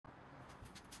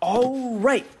All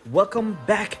right, welcome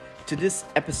back to this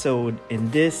episode. In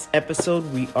this episode,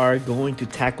 we are going to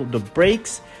tackle the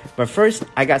brakes. But first,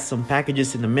 I got some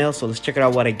packages in the mail, so let's check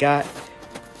out what I got.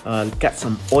 Got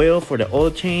some oil for the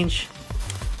oil change,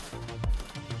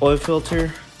 oil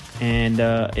filter, and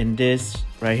in this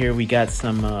right here, we got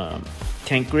some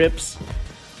tank grips.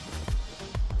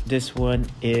 This one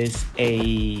is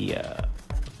a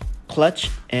clutch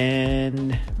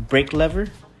and brake lever,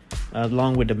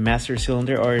 along with the master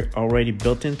cylinder are already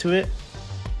built into it.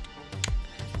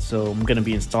 So I'm gonna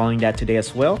be installing that today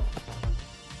as well.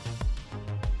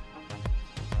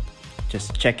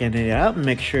 Just checking it out and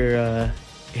make sure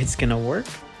it's gonna work.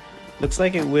 Looks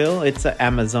like it will. It's an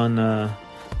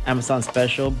Amazon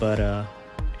special, but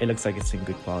it looks like it's in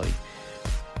good quality.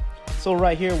 So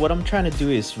right here, what I'm trying to do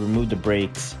is remove the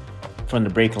brakes from the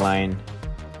brake line,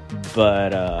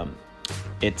 but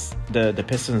it's the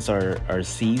pistons are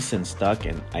seized and stuck,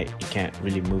 and you can't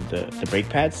really move the brake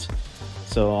pads.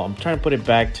 So I'm trying to put it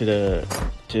back to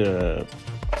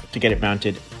get it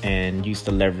mounted and use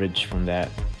the leverage from that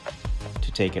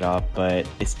to take it off. But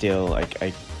it's still like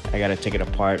I gotta take it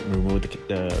apart and remove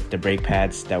the brake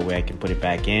pads. That way I can put it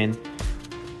back in.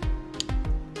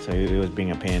 So it was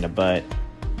being a pain in the butt,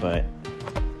 but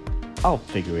I'll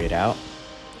figure it out.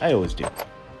 I always do.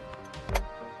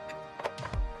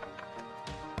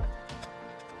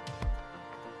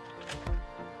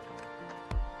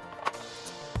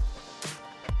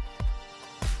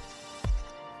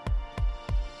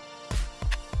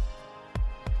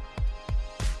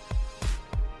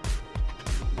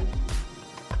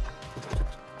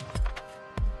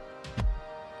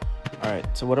 Alright,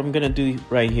 so what I'm gonna do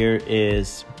right here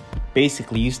is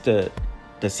basically use the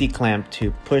C-clamp to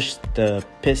push the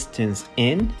pistons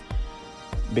in,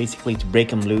 basically to break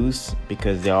them loose,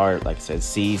 because they are, like I said,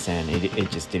 seized and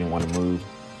it just didn't want to move.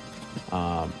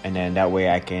 And then that way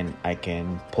I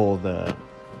can pull the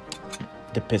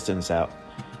pistons out.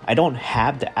 I don't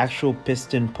have the actual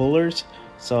piston pullers,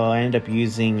 so I end up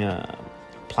using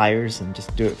pliers and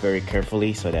just do it very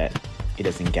carefully so that it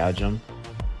doesn't gouge them.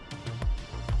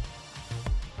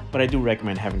 But I do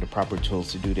recommend having the proper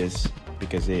tools to do this,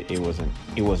 because it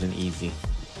wasn't easy.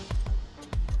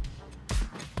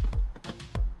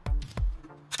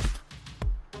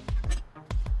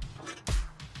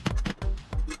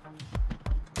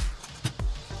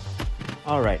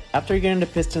 Alright, after getting the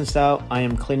pistons out, I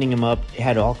am cleaning them up. It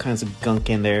had all kinds of gunk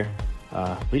in there,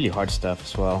 really hard stuff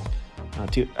as well.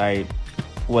 I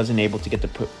wasn't able to get the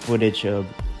footage of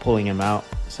pulling them out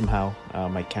somehow.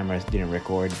 My camera didn't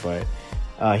record, but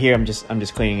here I'm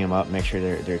just cleaning them up, make sure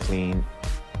they're clean.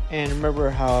 And remember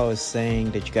how I was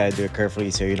saying that you gotta do it carefully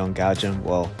so you don't gouge them?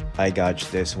 Well, I gouged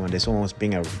this one. This one was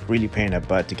being a really pain in the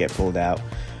butt to get pulled out,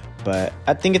 but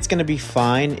I think it's gonna be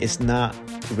fine. It's not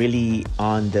really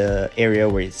on the area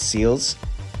where it seals.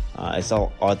 It's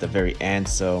all at the very end,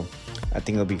 so I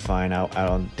think it'll be fine. I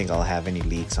don't think I'll have any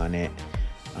leaks on it.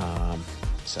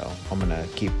 So I'm gonna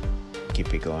keep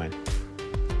it going.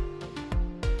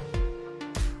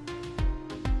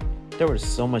 There was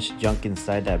so much junk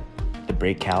inside the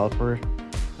brake caliper.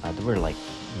 They were like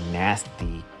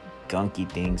nasty, gunky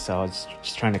things, so I was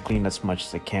just trying to clean as much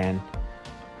as I can.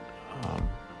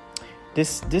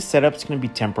 This setup's gonna be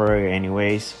temporary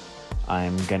anyways.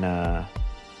 I'm gonna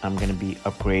be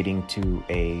upgrading to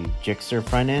a jigsaw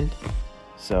front end,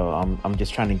 so I'm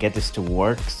just trying to get this to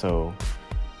work. So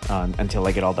until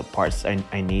I get all the parts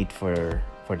I need for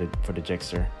the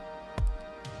jigsaw.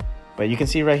 But you can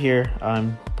see right here,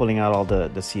 I'm pulling out all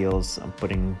the seals. I'm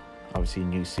putting obviously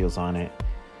new seals on it.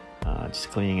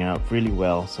 Just cleaning it up really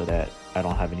well so that I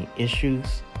don't have any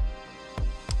issues.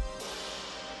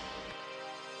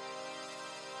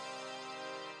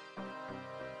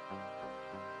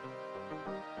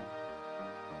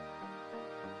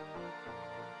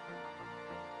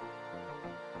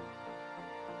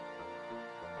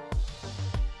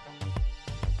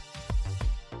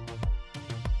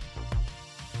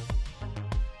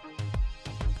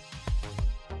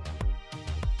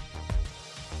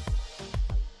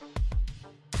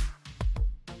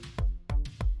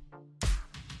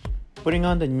 Putting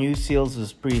on the new seals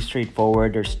is pretty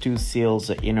straightforward. There's two seals,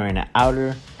 the inner and the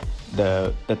outer.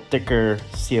 The thicker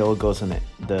seal goes on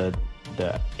the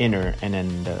inner, and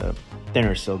then the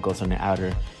thinner seal goes on the outer.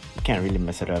 You can't really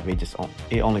mess it up.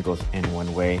 It only goes in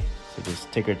one way. So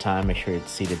just take your time, make sure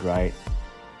it's seated right,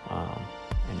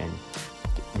 and then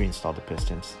reinstall the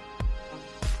pistons.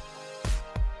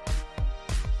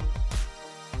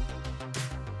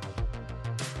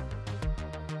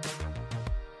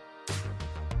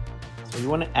 So you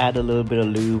want to add a little bit of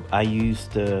lube. I use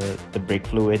the brake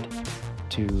fluid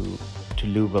to to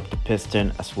lube up the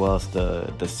piston as well as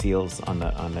the seals on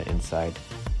the inside.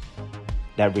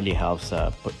 That really helps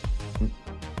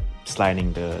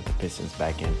sliding the pistons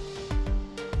back in.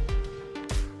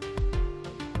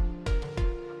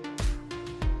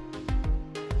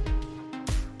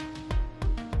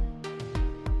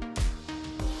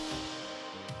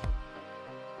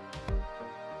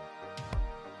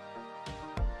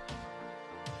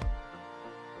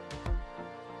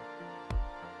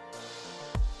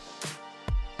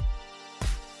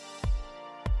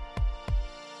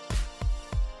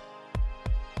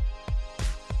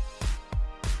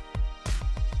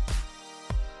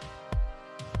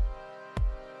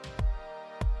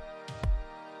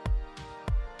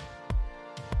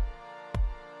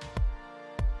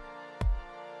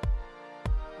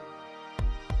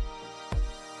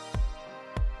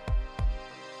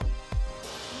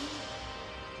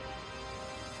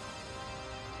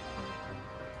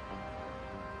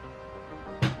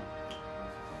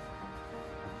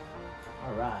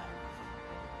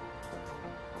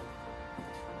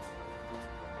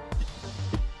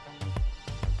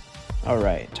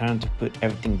 Alright, time to put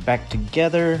everything back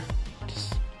together.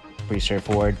 Just pretty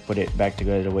straightforward. Put it back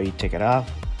together the way you take it off.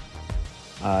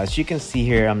 As you can see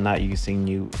here, I'm not using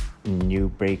new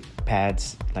brake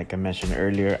pads like I mentioned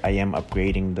earlier. I am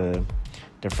upgrading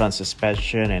the front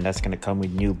suspension, and that's gonna come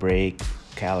with new brake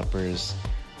calipers,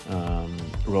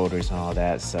 rotors and all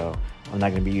that. So I'm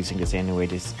not gonna be using this anyway.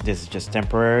 This is just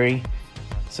temporary,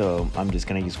 so I'm just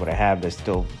gonna use what I have. There's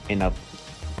still enough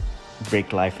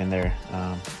brake life in there.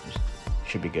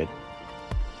 Should be good.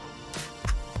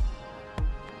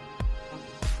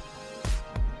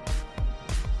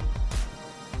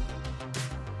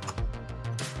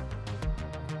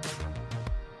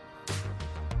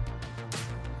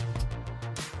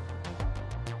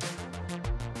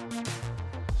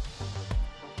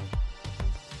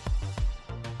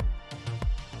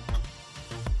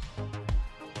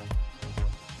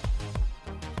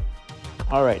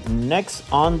 All right, next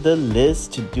on the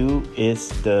list to do is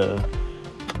the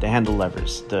handle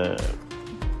levers, the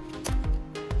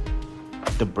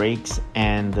brakes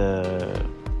and the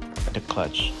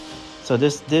clutch. So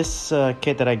this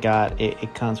kit that I got,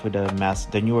 it comes with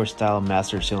the newer style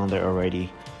master cylinder already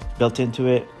built into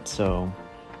it. So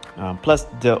plus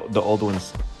the old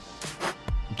one's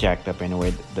jacked up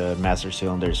anyway. The master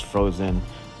cylinder is frozen,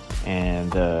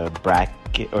 and the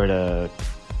bracket or the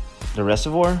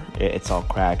reservoir, it's all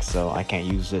cracked, so I can't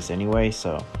use this anyway.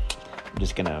 So I'm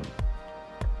just gonna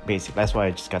that's why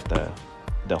I just got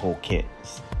the whole kit.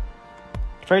 It's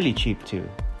fairly cheap too.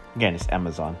 Again, it's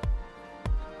Amazon.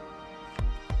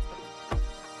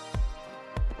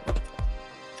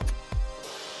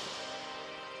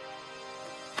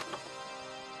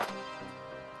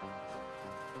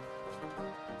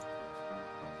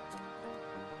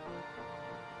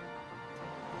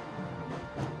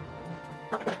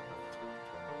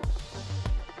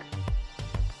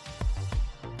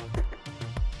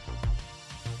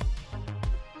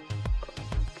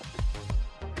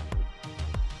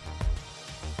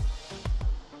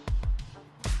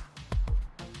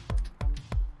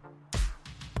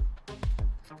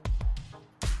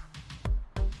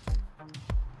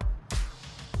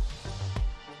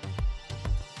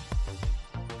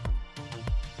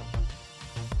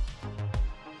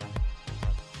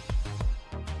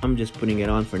 I'm just putting it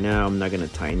on for now. I'm not gonna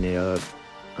tighten it up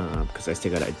because I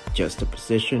still gotta adjust the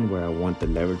position where I want the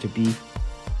lever to be,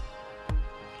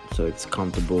 so it's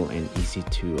comfortable and easy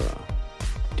to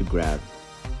grab.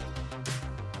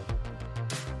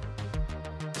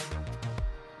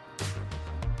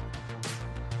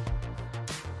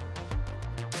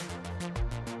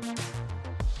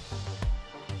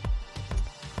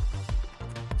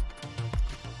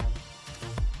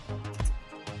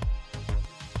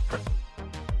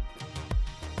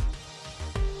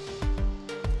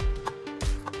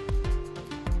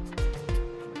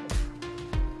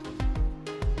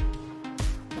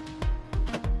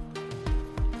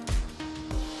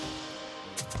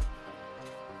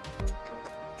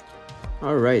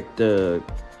 All right, the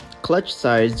clutch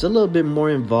side is a little bit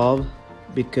more involved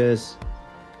because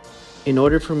in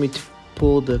order for me to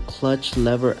pull the clutch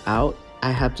lever out,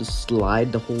 I have to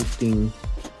slide the whole thing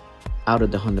out of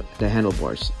the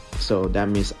handlebars. So that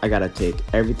means I gotta take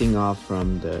everything off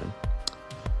from the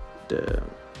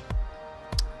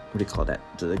what do you call that?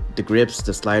 The grips,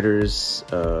 the sliders,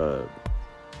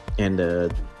 and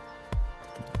the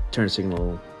turn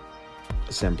signal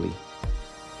assembly.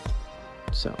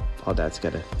 So all that's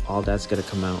gotta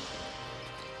come out,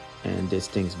 and this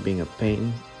thing's being a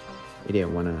pain. It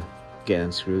didn't want to get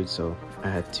unscrewed, so I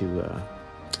had to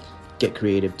get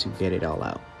creative to get it all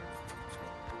out.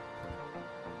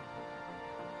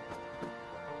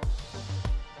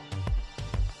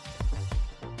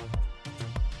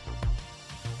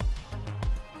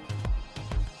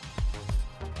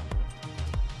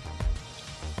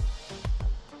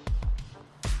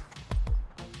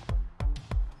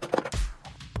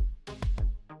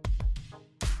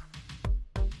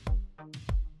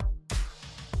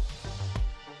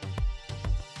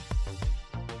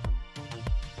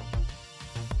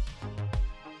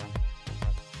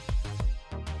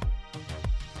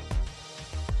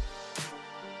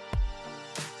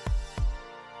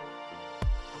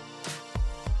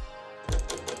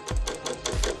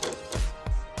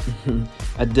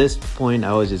 At this point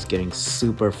I was just getting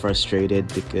super frustrated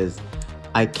because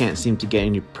I can't seem to get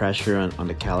any pressure on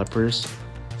the calipers.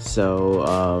 So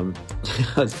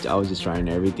I was just trying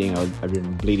everything. I've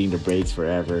been bleeding the brakes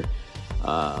forever,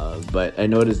 but I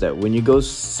noticed that when you go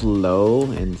slow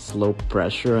and slow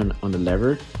pressure on the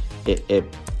lever,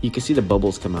 you can see the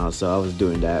bubbles come out. So I was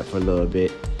doing that for a little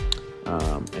bit,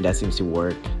 and that seems to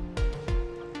work.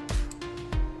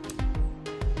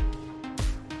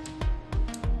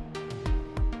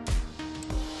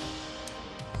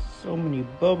 So many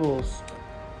bubbles.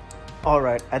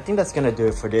 Alright, I think that's gonna do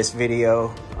it for this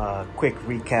video. Quick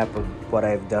recap of what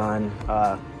I've done.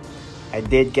 I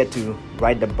did get to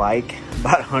ride the bike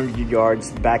about 100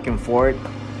 yards back and forth,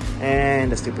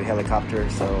 and the stupid helicopter,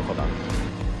 so hold on.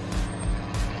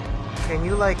 Can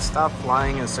you like stop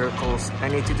flying in circles? I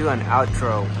need to do an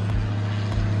outro.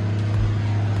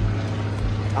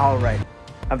 Alright,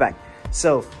 I'm back.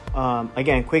 So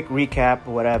again, quick recap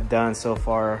of what I've done so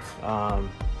far.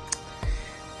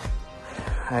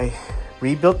 I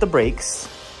rebuilt the brakes,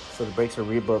 so the brakes are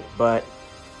rebuilt, but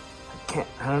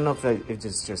I don't know if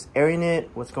it's just airing it,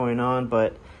 what's going on,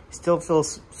 but it still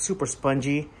feels super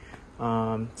spongy. So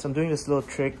I'm doing this little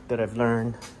trick that I've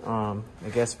learned. I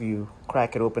guess if you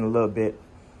crack it open a little bit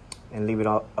and leave it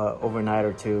overnight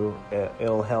or two,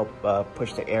 it'll help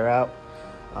push the air out.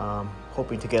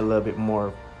 Hoping to get a little bit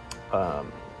more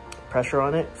pressure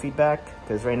on it, feedback,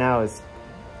 because right now it's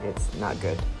not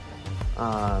good.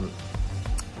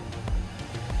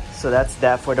 So that's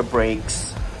that for the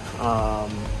brakes.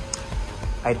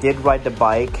 I did ride the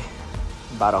bike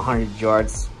about 100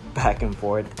 yards back and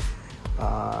forth.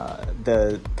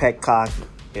 The petcock,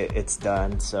 it's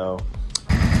done, so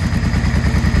it's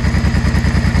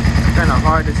kind of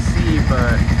hard to see,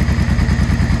 but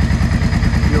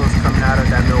fuel's coming out of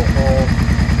that little hole,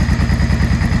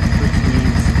 which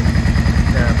means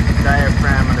the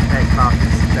diaphragm of the petcock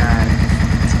is bad.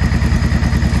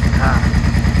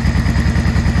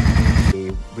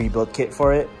 Rebuild kit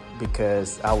for it,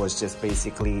 because I was just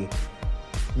basically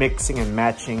mixing and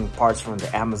matching parts from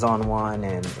the Amazon one,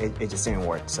 and it just didn't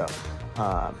work. So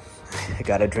I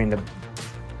gotta drain the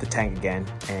tank again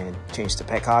and change the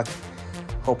petcock.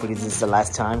 Hopefully this is the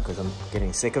last time, because I'm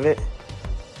getting sick of it.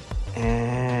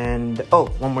 And oh,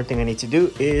 one more thing I need to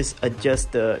do is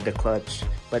adjust the clutch,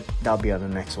 but that'll be on the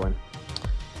next one.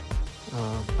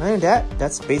 Other than that,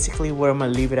 that's basically where I'm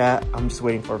gonna leave it at. I'm just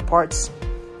waiting for parts,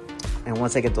 and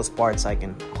once I get those parts, I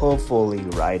can hopefully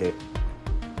ride it.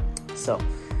 So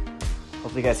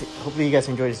hopefully you guys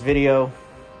enjoyed this video.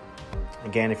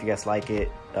 Again, if you guys like it,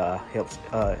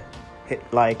 hit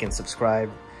like and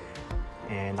subscribe,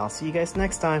 and I'll see you guys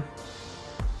next time.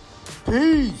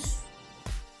 Peace.